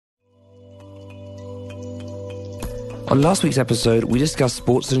On last week's episode, we discussed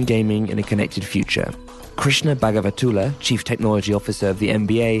sports and gaming in a connected future. Krishna Bhagavatula, Chief Technology Officer of the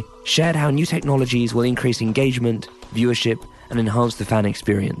NBA, shared how new technologies will increase engagement, viewership, and enhance the fan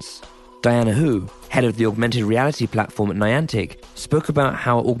experience. Diana Hu, head of the augmented reality platform at Niantic, spoke about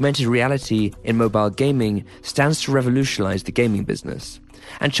how augmented reality in mobile gaming stands to revolutionize the gaming business.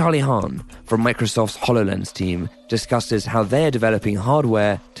 And Charlie Hahn, from Microsoft's HoloLens team, discusses how they are developing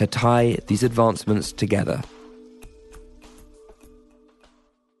hardware to tie these advancements together.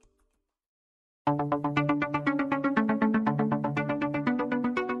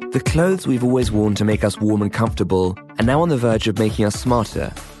 The clothes we've always worn to make us warm and comfortable are now on the verge of making us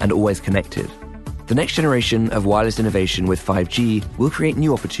smarter and always connected. The next generation of wireless innovation with 5G will create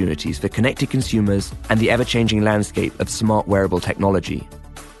new opportunities for connected consumers and the ever-changing landscape of smart wearable technology.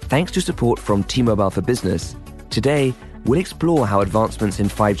 Thanks to support from T-Mobile for Business, today we'll explore how advancements in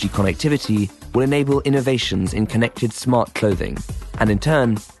 5G connectivity will enable innovations in connected smart clothing, and in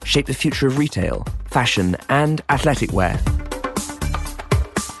turn, shape the future of retail, fashion, and athletic wear.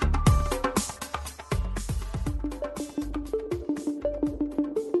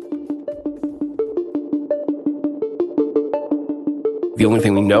 The only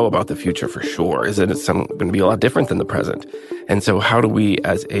thing we know about the future for sure is that it's going to be a lot different than the present. And so how do we,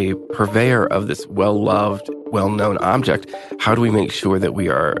 as a purveyor of this well-loved, well-known object, how do we make sure that we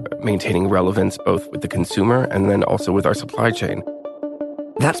are maintaining relevance both with the consumer and then also with our supply chain?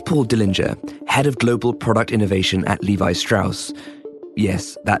 That's Paul Dillinger, head of global product innovation at Levi Strauss.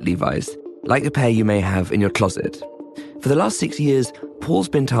 Yes, that Levi's, like the pair you may have in your closet. For the last 6 years, Paul's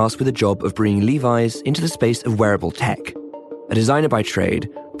been tasked with the job of bringing Levi's into the space of wearable tech. A designer by trade,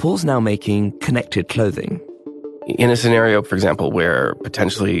 Paul's now making connected clothing. In a scenario, for example, where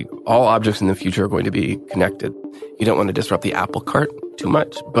potentially all objects in the future are going to be connected, you don't want to disrupt the apple cart too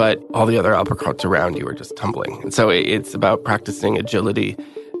much, but all the other apple carts around you are just tumbling. And so it's about practicing agility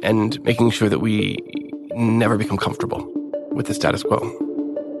and making sure that we never become comfortable with the status quo.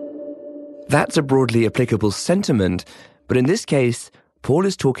 That's a broadly applicable sentiment, but in this case, Paul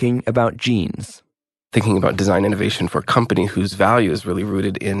is talking about jeans. Thinking about design innovation for a company whose value is really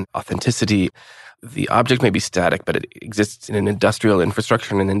rooted in authenticity. The object may be static, but it exists in an industrial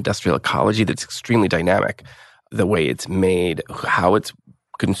infrastructure and an industrial ecology that's extremely dynamic. The way it's made, how it's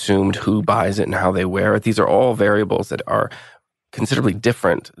consumed, who buys it, and how they wear it. These are all variables that are considerably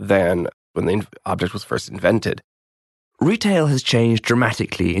different than when the object was first invented. Retail has changed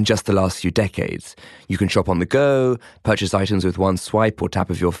dramatically in just the last few decades. You can shop on the go, purchase items with one swipe or tap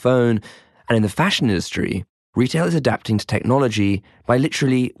of your phone. And in the fashion industry, retail is adapting to technology by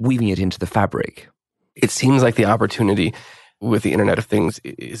literally weaving it into the fabric. It seems like the opportunity with the Internet of Things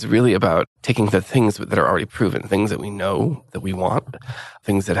is really about taking the things that are already proven, things that we know that we want,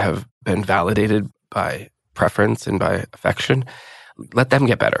 things that have been validated by preference and by affection. Let them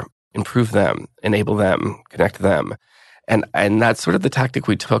get better, improve them, enable them, connect them. And that's sort of the tactic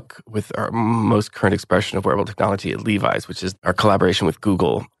we took with our most current expression of wearable technology at Levi's, which is our collaboration with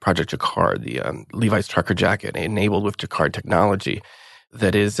Google, Project Jacquard, the Levi's trucker jacket enabled with Jacquard technology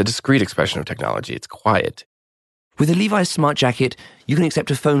that is a discrete expression of technology. It's quiet. With a Levi's smart jacket, you can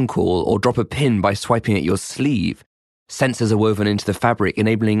accept a phone call or drop a pin by swiping at your sleeve. Sensors are woven into the fabric,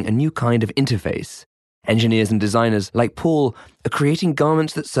 enabling a new kind of interface. Engineers and designers like Paul are creating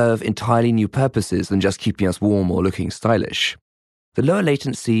garments that serve entirely new purposes than just keeping us warm or looking stylish. The lower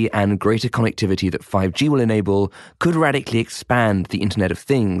latency and greater connectivity that 5G will enable could radically expand the Internet of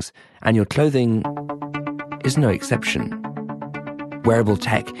Things, and your clothing is no exception. Wearable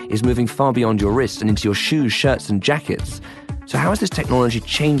tech is moving far beyond your wrist and into your shoes, shirts, and jackets. So how is this technology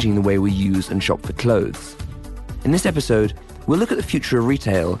changing the way we use and shop for clothes? In this episode, we'll look at the future of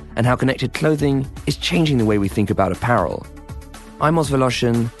retail and how connected clothing is changing the way we think about apparel. I'm Oz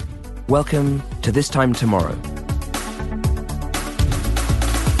Voloshin. Welcome to This Time Tomorrow.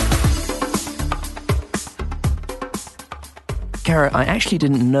 Kara, I actually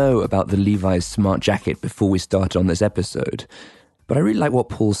didn't know about the Levi's smart jacket before we started on this episode, but I really like what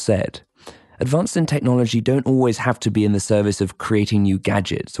Paul said. Advances in technology don't always have to be in the service of creating new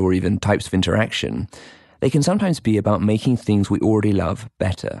gadgets or even types of interaction. They can sometimes be about making things we already love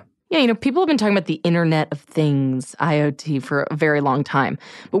better. Yeah, people have been talking about the Internet of Things, IoT, for a very long time.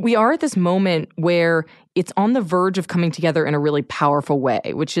 But we are at this moment where it's on the verge of coming together in a really powerful way,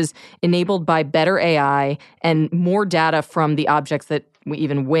 which is enabled by better AI and more data from the objects that we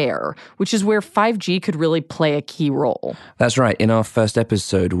even wear, which is where 5G could really play a key role. That's right. In our first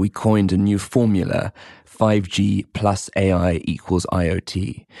episode, we coined a new formula, 5G plus AI equals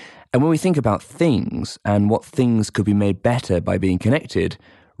IoT. And when we think about things and what things could be made better by being connected,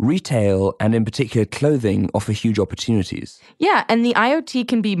 retail and in particular clothing offer huge opportunities. Yeah, and the IoT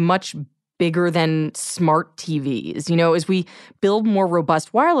can be much bigger than smart TVs. As we build more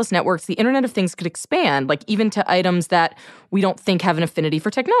robust wireless networks, the Internet of Things could expand, like even to items that we don't think have an affinity for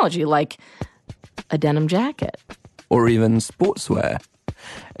technology, like a denim jacket. Or even sportswear.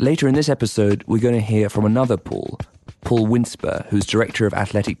 Later in this episode, we're going to hear from another Paul Winsper, who's Director of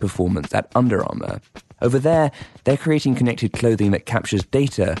Athletic Performance at Under Armour. Over there, they're creating connected clothing that captures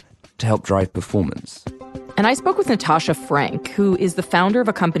data to help drive performance. And I spoke with Natasha Frank, who is the founder of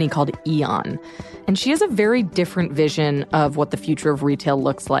a company called Eon. And she has a very different vision of what the future of retail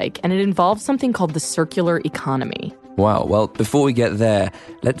looks like, and it involves something called the circular economy. Wow. Well, before we get there,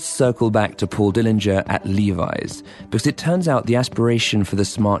 let's circle back to Paul Dillinger at Levi's, because it turns out the aspiration for the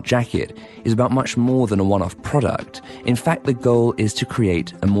smart jacket is about much more than a one-off product. In fact, the goal is to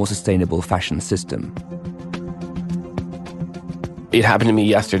create a more sustainable fashion system. It happened to me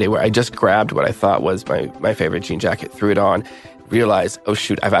yesterday where I just grabbed what I thought was my favorite jean jacket, threw it on, realized, oh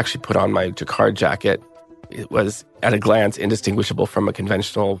shoot, I've actually put on my jacquard jacket. It was at a glance indistinguishable from a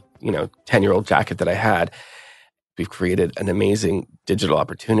conventional, 10-year-old jacket that I had. We've created an amazing digital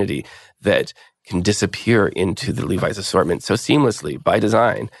opportunity that can disappear into the Levi's assortment so seamlessly by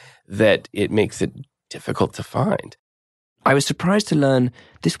design that it makes it difficult to find. I was surprised to learn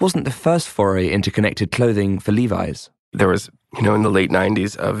this wasn't the first foray into connected clothing for Levi's. There was, in the late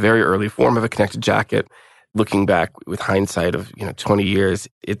 90s, a very early form of a connected jacket. Looking back with hindsight of, 20 years,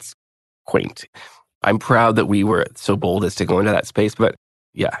 it's quaint. I'm proud that we were so bold as to go into that space, but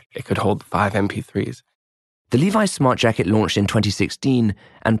yeah, it could hold 5 MP3s. The Levi's Smart Jacket launched in 2016,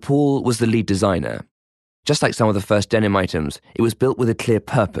 and Paul was the lead designer. Just like some of the first denim items, it was built with a clear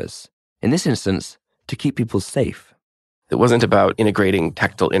purpose. In this instance, to keep people safe. It wasn't about integrating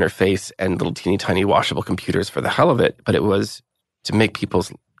tactile interface and little teeny tiny washable computers for the hell of it, but it was to make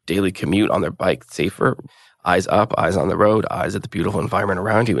people's daily commute on their bike safer. Eyes up, eyes on the road, eyes at the beautiful environment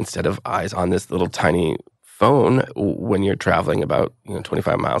around you instead of eyes on this little tiny phone when you're traveling about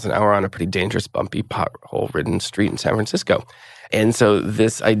 25 miles an hour on a pretty dangerous, bumpy, pothole-ridden street in San Francisco. And so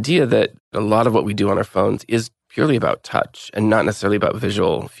this idea that a lot of what we do on our phones is purely about touch and not necessarily about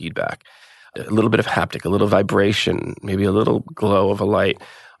visual feedback. A little bit of haptic, a little vibration, maybe a little glow of a light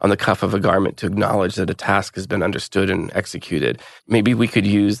on the cuff of a garment to acknowledge that a task has been understood and executed. Maybe we could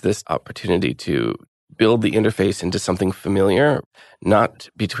use this opportunity to build the interface into something familiar, not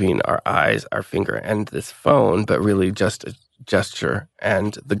between our eyes, our finger, and this phone, but really just a gesture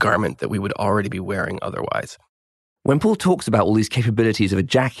and the garment that we would already be wearing otherwise. When Paul talks about all these capabilities of a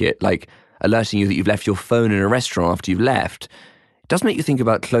jacket, like alerting you that you've left your phone in a restaurant after you've left, it does make you think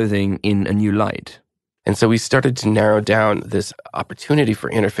about clothing in a new light. And so we started to narrow down this opportunity for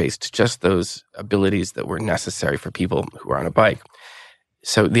interface to just those abilities that were necessary for people who are on a bike.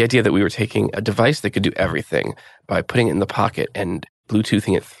 So the idea that we were taking a device that could do everything by putting it in the pocket and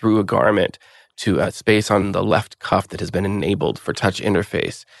Bluetoothing it through a garment to a space on the left cuff that has been enabled for touch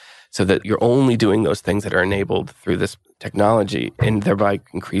interface so that you're only doing those things that are enabled through this technology and thereby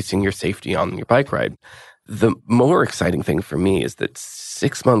increasing your safety on your bike ride. The more exciting thing for me is that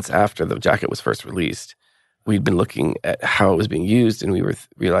 6 months after the jacket was first released, we'd been looking at how it was being used and we were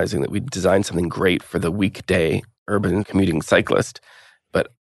realizing that we'd designed something great for the weekday urban commuting cyclist.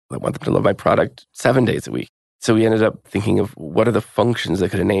 But I want them to love my product 7 days a week. So we ended up thinking of what are the functions that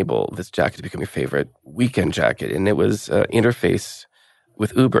could enable this jacket to become your favorite weekend jacket. And it was interface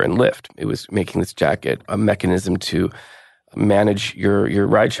with Uber and Lyft. It was making this jacket a mechanism to manage your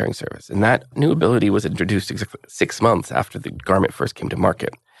ride-sharing service. And that new ability was introduced 6 months after the garment first came to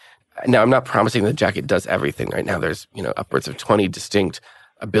market. Now, I'm not promising the jacket does everything. Right now, there's upwards of 20 distinct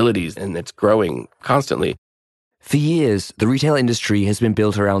abilities, and it's growing constantly. For years, the retail industry has been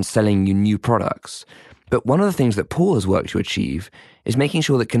built around selling you new products. But one of the things that Paul has worked to achieve is making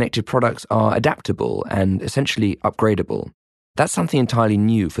sure that connected products are adaptable and essentially upgradable. That's something entirely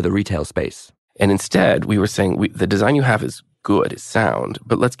new for the retail space. And instead, we were saying, the design you have is good, it's sound,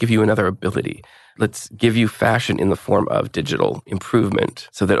 but let's give you another ability. Let's give you fashion in the form of digital improvement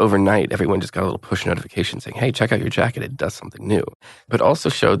so that overnight, everyone just got a little push notification saying, hey, check out your jacket, it does something new. But also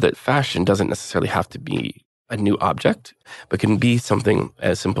showed that fashion doesn't necessarily have to be a new object, but can be something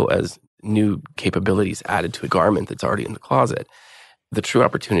as simple as new capabilities added to a garment that's already in the closet. The true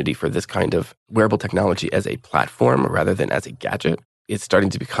opportunity for this kind of wearable technology as a platform rather than as a gadget is starting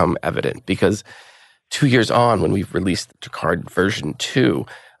to become evident because 2 years on, when we've released Jacquard version 2,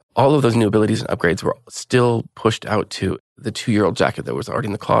 all of those new abilities and upgrades were still pushed out to the 2-year-old jacket that was already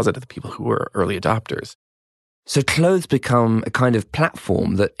in the closet of the people who were early adopters. So clothes become a kind of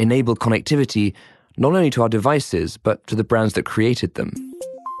platform that enabled connectivity not only to our devices, but to the brands that created them.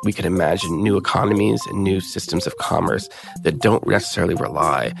 we can imagine new economies and new systems of commerce that don't necessarily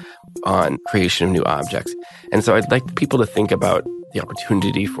rely on creation of new objects. And so I'd like people to think about the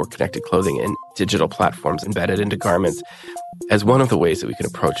opportunity for connected clothing and digital platforms embedded into garments as one of the ways that we can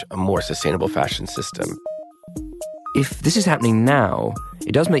approach a more sustainable fashion system. If this is happening now,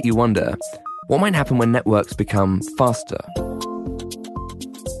 it does make you wonder, what might happen when networks become faster?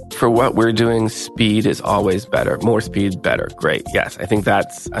 For what we're doing, speed is always better. More speed, better. Great. Yes, I think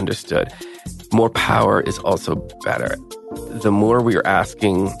that's understood. More power is also better. The more we are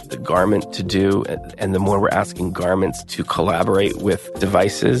asking the garment to do, and the more we're asking garments to collaborate with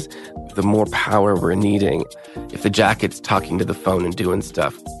devices, the more power we're needing. If the jacket's talking to the phone and doing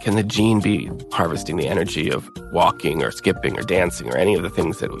stuff, can the jean be harvesting the energy of walking or skipping or dancing or any of the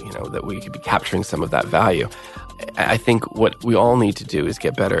things that, that we could be capturing some of that value? I think what we all need to do is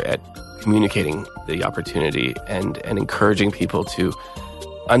get better at communicating the opportunity and encouraging people to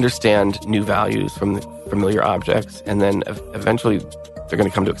understand new values from the familiar objects, and then eventually they're going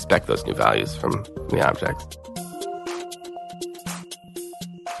to come to expect those new values from the objects.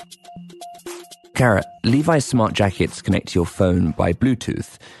 Kara, Levi's smart jackets connect to your phone by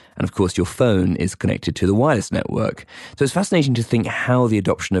Bluetooth, and of course your phone is connected to the wireless network. So it's fascinating to think how the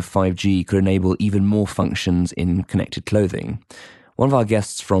adoption of 5G could enable even more functions in connected clothing. One of our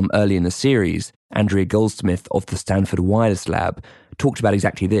guests from early in the series, Andrea Goldsmith of the Stanford Wireless Lab, talked about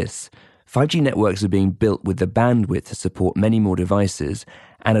exactly this. 5G networks are being built with the bandwidth to support many more devices,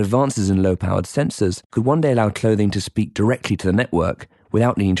 and advances in low-powered sensors could one day allow clothing to speak directly to the network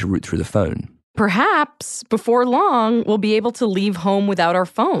without needing to route through the phone. Perhaps, before long, we'll be able to leave home without our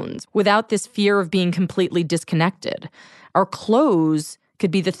phones, without this fear of being completely disconnected. Our clothes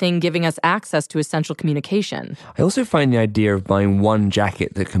could be the thing giving us access to essential communication. I also find the idea of buying one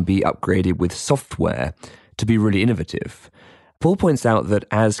jacket that can be upgraded with software to be really innovative. Paul points out that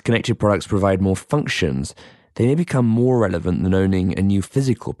as connected products provide more functions, they may become more relevant than owning a new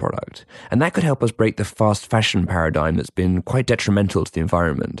physical product. And that could help us break the fast fashion paradigm that's been quite detrimental to the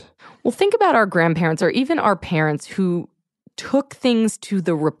environment. Well, think about our grandparents or even our parents who took things to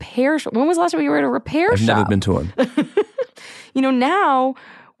the repair shop. When was the last time you were at a repair shop? I've never been to one. Now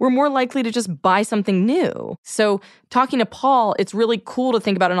we're more likely to just buy something new. So talking to Paul, it's really cool to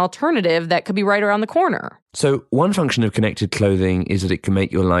think about an alternative that could be right around the corner. So one function of connected clothing is that it can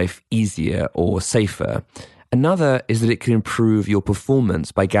make your life easier or safer. Another is that it can improve your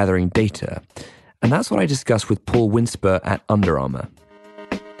performance by gathering data. And that's what I discussed with Paul Winsper at Under Armour.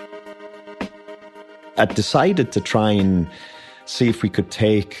 I decided to try and see if we could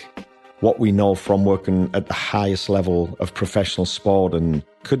take what we know from working at the highest level of professional sport, and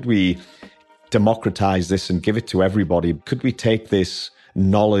could we democratize this and give it to everybody? Could we take this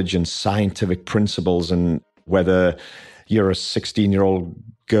knowledge and scientific principles, and whether you're a 16-year-old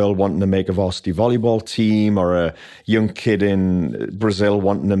girl wanting to make a varsity volleyball team or a young kid in Brazil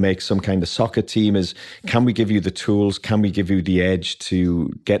wanting to make some kind of soccer team, can we give you the tools? Can we give you the edge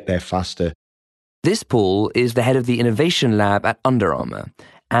to get there faster? This Paul is the head of the Innovation Lab at Under Armour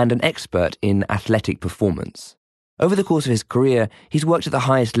and an expert in athletic performance. Over the course of his career, he's worked at the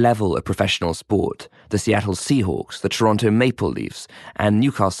highest level of professional sport, the Seattle Seahawks, the Toronto Maple Leafs, and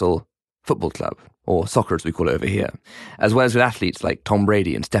Newcastle Football Club, or soccer as we call it over here, as well as with athletes like Tom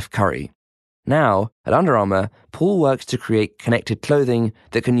Brady and Steph Curry. Now, at Under Armour, Paul works to create connected clothing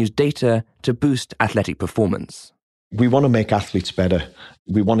that can use data to boost athletic performance. We want to make athletes better.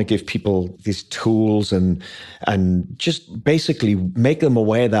 We want to give people these tools and just basically make them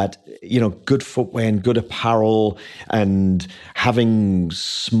aware that, good footwear and good apparel and having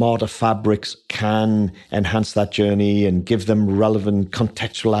smarter fabrics can enhance that journey and give them relevant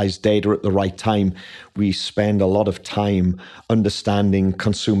contextualized data at the right time. We spend a lot of time understanding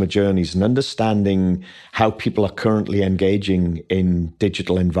consumer journeys and understanding how people are currently engaging in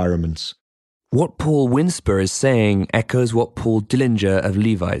digital environments. What Paul Winsper is saying echoes what Paul Dillinger of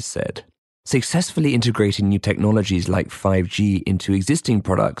Levi's said. Successfully integrating new technologies like 5G into existing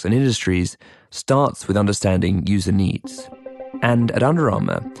products and industries starts with understanding user needs. And at Under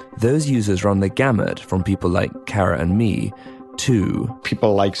Armour, those users run the gamut from people like Kara and me to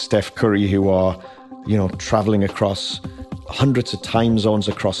people like Steph Curry who are, traveling across hundreds of time zones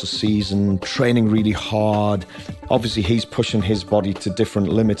across a season, training really hard, obviously he's pushing his body to different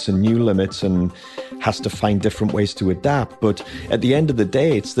limits and new limits and has to find different ways to adapt. But at the end of the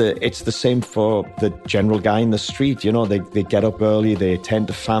day, it's the same for the general guy in the street. You know, they get up early, they attend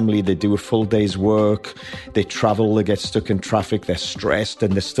to family, they do a full day's work, they travel, they get stuck in traffic, they're stressed,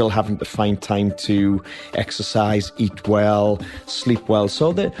 and they're still having to find time to exercise, eat well, sleep well.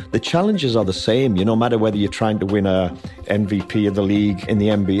 So the challenges are the same, you know, no matter whether you're trying to win a MVP of the league in the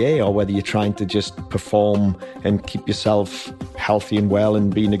NBA or whether you're trying to just perform and keep yourself healthy and well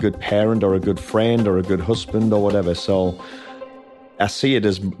and being a good parent or a good friend or a good husband or whatever. So I see it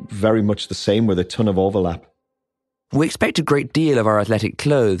as very much the same with a ton of overlap. We expect a great deal of our athletic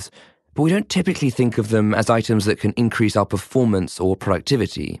clothes, but we don't typically think of them as items that can increase our performance or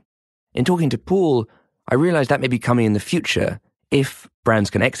productivity. In talking to Paul, I realized that may be coming in the future if brands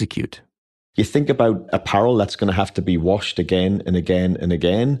can execute. You think about apparel that's going to have to be washed again and again and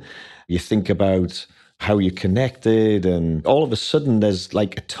again. You think about how you're connected, and all of a sudden there's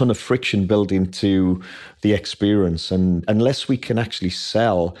like a ton of friction built into the experience. And unless we can actually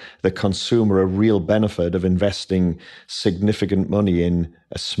sell the consumer a real benefit of investing significant money in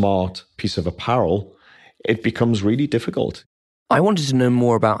a smart piece of apparel, it becomes really difficult. I wanted to know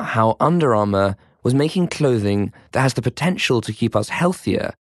more about how Under Armour was making clothing that has the potential to keep us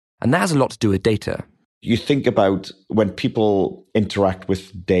healthier. And that has a lot to do with data. You think about when people interact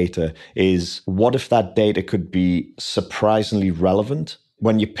with data is what if that data could be surprisingly relevant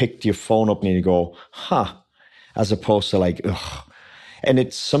when you picked your phone up and you go, as opposed to like, ugh. And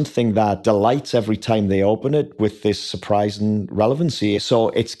it's something that delights every time they open it with this surprising relevancy. So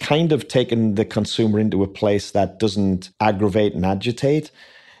it's kind of taken the consumer into a place that doesn't aggravate and agitate.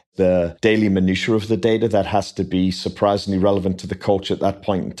 The daily minutiae of the data that has to be surprisingly relevant to the coach at that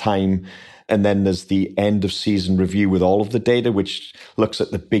point in time. And then there's the end of season review with all of the data, which looks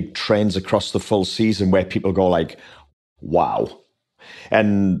at the big trends across the full season where people go like, wow.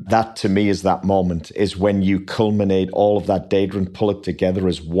 And that to me is that moment, is when you culminate all of that data and pull it together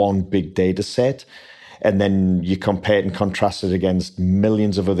as one big data set. And then you compare it and contrast it against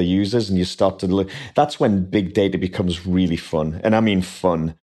millions of other users and you start to look. That's when big data becomes really fun. And I mean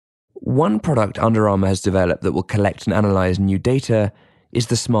fun. One product Under Armour has developed that will collect and analyze new data is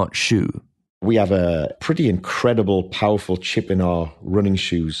the Smart Shoe. We have a pretty incredible, powerful chip in our running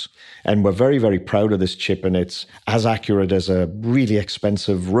shoes. And we're very, very proud of this chip. And it's as accurate as a really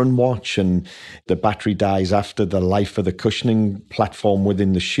expensive run watch. And the battery dies after the life of the cushioning platform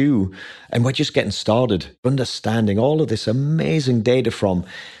within the shoe. And we're just getting started, understanding all of this amazing data from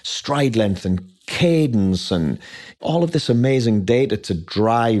stride length and cadence and all of this amazing data to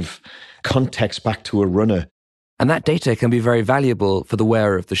drive context back to a runner. And that data can be very valuable for the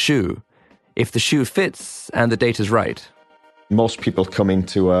wearer of the shoe, if the shoe fits and the data's right. Most people come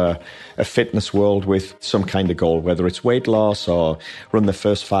into a fitness world with some kind of goal, whether it's weight loss or run the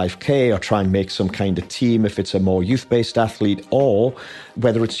first 5K or try and make some kind of team if it's a more youth-based athlete, or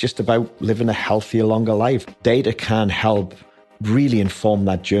whether it's just about living a healthier, longer life. Data can help really inform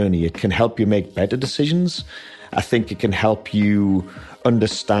that journey. It can help you make better decisions. I think it can help you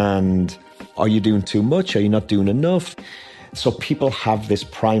understand, are you doing too much? Are you not doing enough? So people have this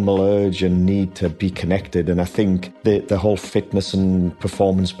primal urge and need to be connected. And I think the whole fitness and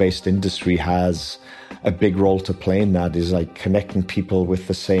performance-based industry has a big role to play in that, is like connecting people with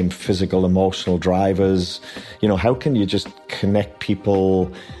the same physical, emotional drivers. You know, how can you just connect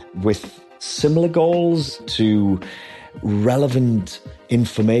people with similar goals to relevant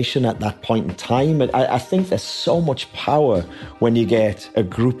information at that point in time? I think there's so much power when you get a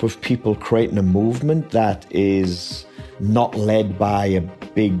group of people creating a movement that is not led by a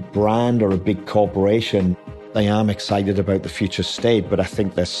big brand or a big corporation. I am excited about the future state, but I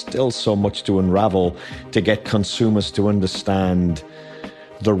think there's still so much to unravel to get consumers to understand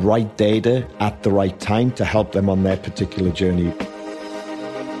the right data at the right time to help them on their particular journey.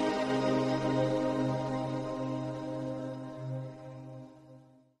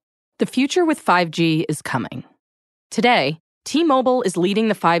 The future with 5G is coming. Today, T-Mobile is leading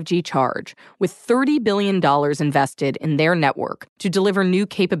the 5G charge with $30 billion invested in their network to deliver new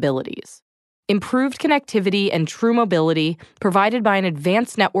capabilities. Improved connectivity and true mobility provided by an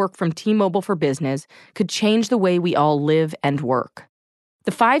advanced network from T-Mobile for Business could change the way we all live and work.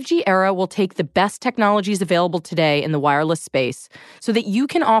 The 5G era will take the best technologies available today in the wireless space so that you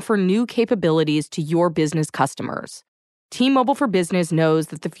can offer new capabilities to your business customers. T-Mobile for Business knows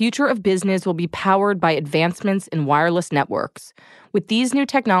that the future of business will be powered by advancements in wireless networks, with these new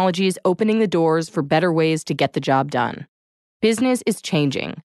technologies opening the doors for better ways to get the job done. Business is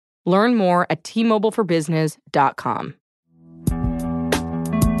changing. Learn more at T-MobileForBusiness.com.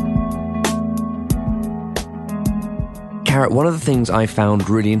 Carrot, one of the things I found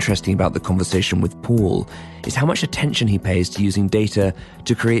really interesting about the conversation with Paul is how much attention he pays to using data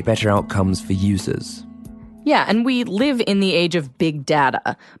to create better outcomes for users. Yeah, and we live in the age of big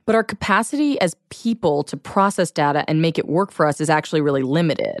data, but our capacity as people to process data and make it work for us is actually really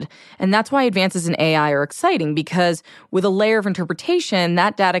limited. And that's why advances in AI are exciting, because with a layer of interpretation,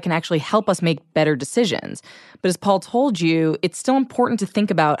 that data can actually help us make better decisions. But as Paul told you, it's still important to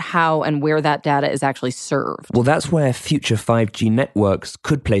think about how and where that data is actually served. Well, that's where future 5G networks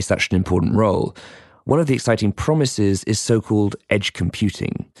could play such an important role. One of the exciting promises is so-called edge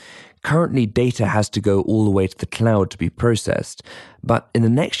computing. Currently, data has to go all the way to the cloud to be processed, but in the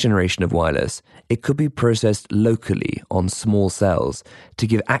next generation of wireless, it could be processed locally on small cells to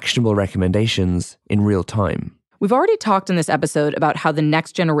give actionable recommendations in real time. We've already talked in this episode about how the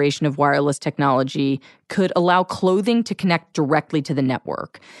next generation of wireless technology could allow clothing to connect directly to the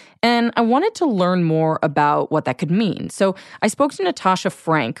network. And I wanted to learn more about what that could mean. So I spoke to Natasha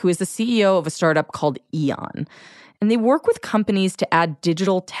Frank, who is the CEO of a startup called Aeon. And they work with companies to add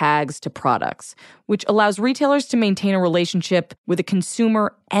digital tags to products, which allows retailers to maintain a relationship with a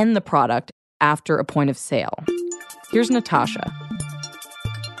consumer and the product after a point of sale. Here's Natasha.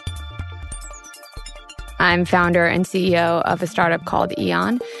 I'm founder and CEO of a startup called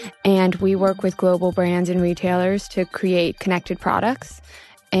Aeon, and we work with global brands and retailers to create connected products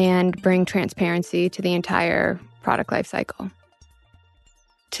and bring transparency to the entire product lifecycle.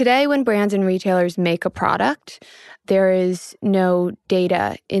 Today, when brands and retailers make a product, there is no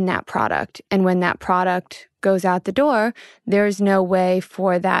data in that product. And when that product goes out the door, there's no way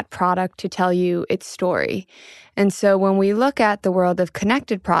for that product to tell you its story. And so when we look at the world of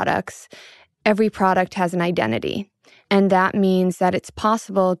connected products, every product has an identity. And that means that it's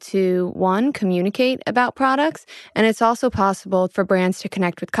possible to, one, communicate about products, and it's also possible for brands to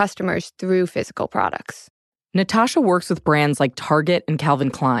connect with customers through physical products. Natasha works with brands like Target and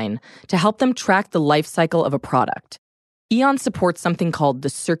Calvin Klein to help them track the life cycle of a product. Aeon supports something called the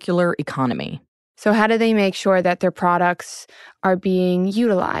circular economy. So how do they make sure that their products are being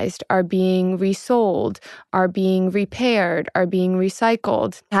utilized, are being resold, are being repaired, are being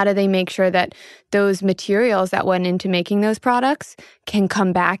recycled? How do they make sure that those materials that went into making those products can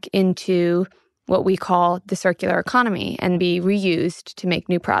come back into what we call the circular economy and be reused to make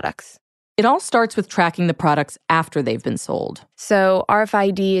new products? It all starts with tracking the products after they've been sold. So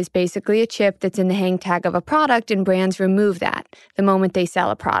RFID is basically a chip that's in the hang tag of a product, and brands remove that the moment they sell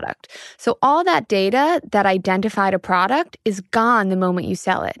a product. So all that data that identified a product is gone the moment you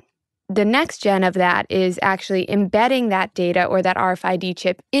sell it. The next gen of that is actually embedding that data or that RFID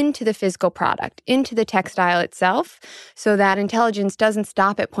chip into the physical product, into the textile itself, so that intelligence doesn't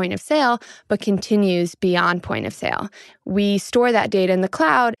stop at point of sale, but continues beyond point of sale. We store that data in the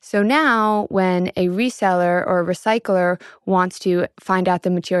cloud, so now when a reseller or a recycler wants to find out the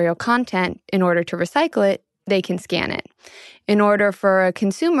material content in order to recycle it, they can scan it. In order for a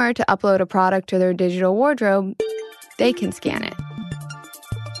consumer to upload a product to their digital wardrobe, they can scan it.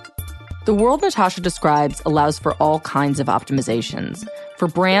 The world Natasha describes allows for all kinds of optimizations for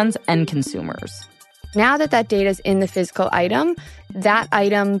brands and consumers. Now that data is in the physical item, that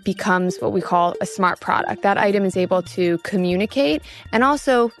item becomes what we call a smart product. That item is able to communicate and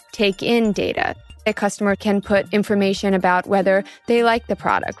also take in data. A customer can put information about whether they like the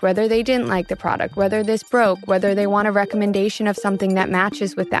product, whether they didn't like the product, whether this broke, whether they want a recommendation of something that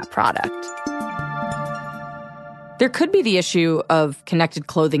matches with that product. There could be the issue of connected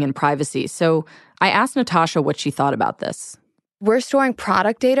clothing and privacy, so I asked Natasha what she thought about this. We're storing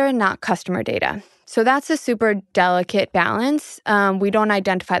product data, not customer data. So that's a super delicate balance. We don't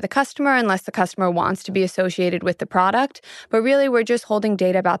identify the customer unless the customer wants to be associated with the product, but really we're just holding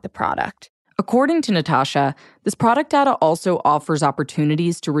data about the product. According to Natasha, this product data also offers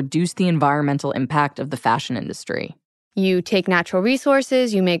opportunities to reduce the environmental impact of the fashion industry. You take natural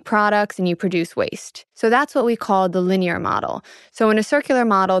resources, you make products, and you produce waste. So that's what we call the linear model. So in a circular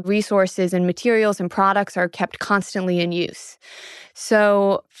model, resources and materials and products are kept constantly in use.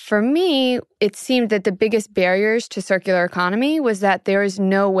 So for me, it seemed that the biggest barriers to circular economy was that there is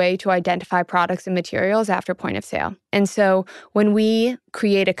no way to identify products and materials after point of sale. And so when we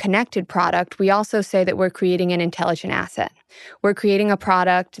create a connected product, we also say that we're creating an intelligent asset. We're creating a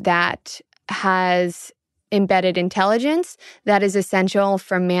product that has embedded intelligence that is essential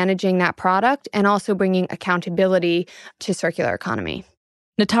for managing that product and also bringing accountability to circular economy.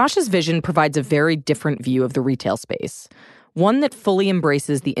 Natasha's vision provides a very different view of the retail space, one that fully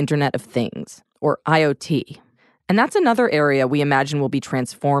embraces the Internet of Things, or IoT. And that's another area we imagine will be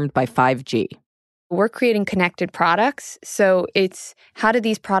transformed by 5G. we're creating connected products. So it's how do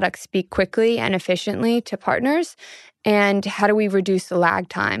these products speak quickly and efficiently to partners? And how do we reduce the lag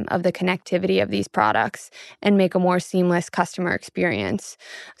time of the connectivity of these products and make a more seamless customer experience?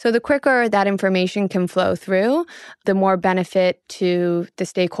 So the quicker that information can flow through, the more benefit to the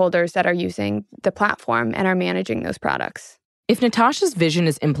stakeholders that are using the platform and are managing those products. If Natasha's vision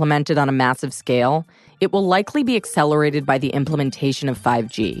is implemented on a massive scale, it will likely be accelerated by the implementation of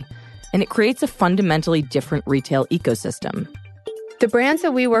 5G, and it creates a fundamentally different retail ecosystem. The brands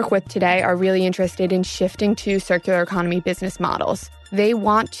that we work with today are really interested in shifting to circular economy business models. They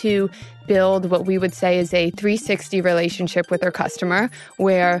want to build what we would say is a 360 relationship with their customer,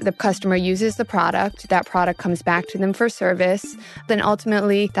 where the customer uses the product, that product comes back to them for service, then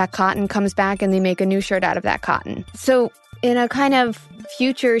ultimately that cotton comes back and they make a new shirt out of that cotton. So in a kind of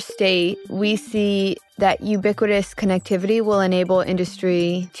future state, we see that ubiquitous connectivity will enable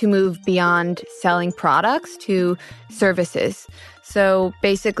industry to move beyond selling products to services. So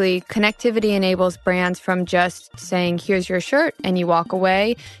basically, connectivity enables brands from just saying, here's your shirt, and you walk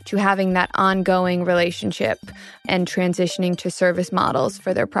away, to having that ongoing relationship and transitioning to service models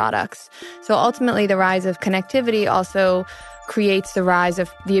for their products. So ultimately, the rise of connectivity also creates the rise of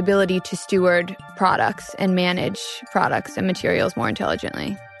the ability to steward products and manage products and materials more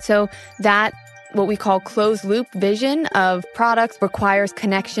intelligently. So that what we call closed loop vision of products requires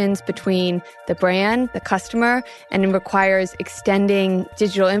connections between the brand, the customer, and it requires extending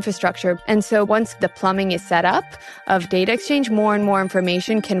digital infrastructure. And so once the plumbing is set up of data exchange, more and more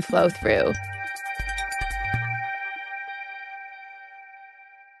information can flow through.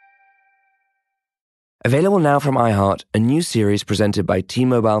 Available now from iHeart, a new series presented by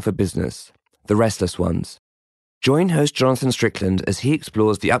T-Mobile for Business, The Restless Ones. Join host Jonathan Strickland as he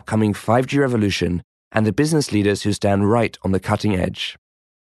explores the upcoming 5G revolution and the business leaders who stand right on the cutting edge.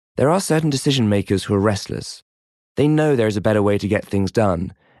 There are certain decision makers who are restless. They know there is a better way to get things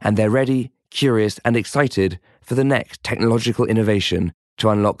done, and they're ready, curious, and excited for the next technological innovation to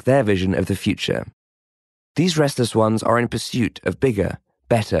unlock their vision of the future. These restless ones are in pursuit of bigger,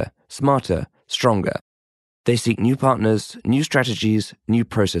 better, smarter, stronger. They seek new partners, new strategies, new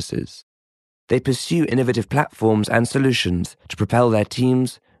processes. They pursue innovative platforms and solutions to propel their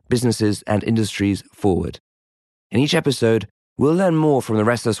teams, businesses, and industries forward. In each episode, we'll learn more from the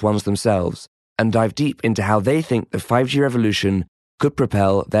restless ones themselves and dive deep into how they think the 5G revolution could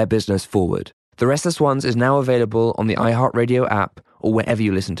propel their business forward. The Restless Ones is now available on the iHeartRadio app or wherever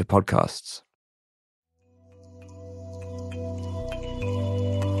you listen to podcasts.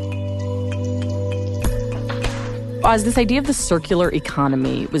 Oz, this idea of the circular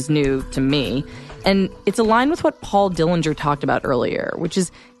economy was new to me, and it's aligned with what Paul Dillinger talked about earlier, which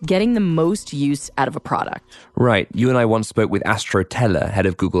is getting the most use out of a product. Right. You and I once spoke with Astro Teller, head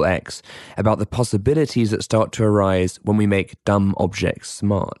of Google X, about the possibilities that start to arise when we make dumb objects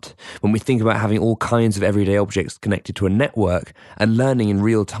smart. When we think about having all kinds of everyday objects connected to a network and learning in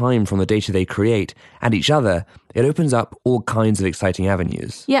real time from the data they create and each other, it opens up all kinds of exciting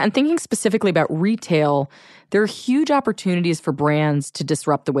avenues. Yeah, and thinking specifically about retail, there are huge opportunities for brands to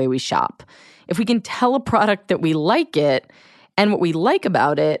disrupt the way we shop. If we can tell a product that we like it and what we like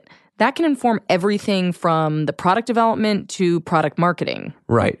about it, that can inform everything from the product development to product marketing.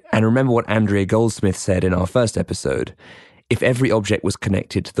 Right. And remember what Andrea Goldsmith said in our first episode. If every object was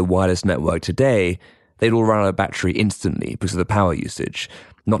connected to the wireless network today, they'd all run out of battery instantly because of the power usage,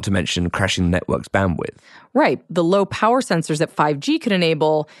 not to mention crashing the network's bandwidth. Right. The low power sensors that 5G could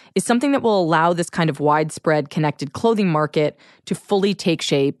enable is something that will allow this kind of widespread connected clothing market to fully take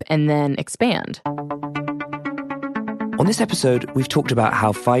shape and then expand. On this episode, we've talked about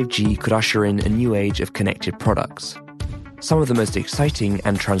how 5G could usher in a new age of connected products. Some of the most exciting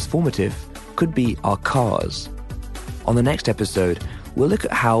and transformative could be our cars. On the next episode, we'll look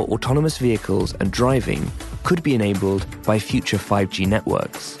at how autonomous vehicles and driving could be enabled by future 5G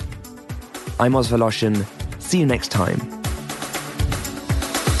networks. I'm Oz Voloshin. See you next time.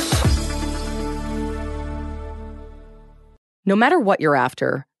 No matter what you're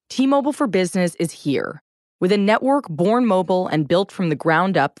after, T-Mobile for Business is here, with a network born mobile and built from the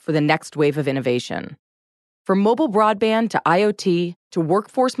ground up for the next wave of innovation. From mobile broadband to IoT to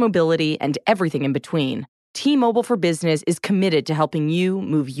workforce mobility and everything in between, T-Mobile for Business is committed to helping you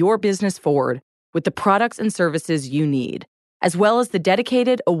move your business forward with the products and services you need, as well as the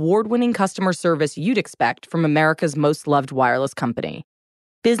dedicated, award-winning customer service you'd expect from America's most loved wireless company.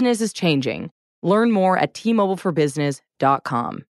 Business is changing. Learn more at T-MobileForBusiness.com.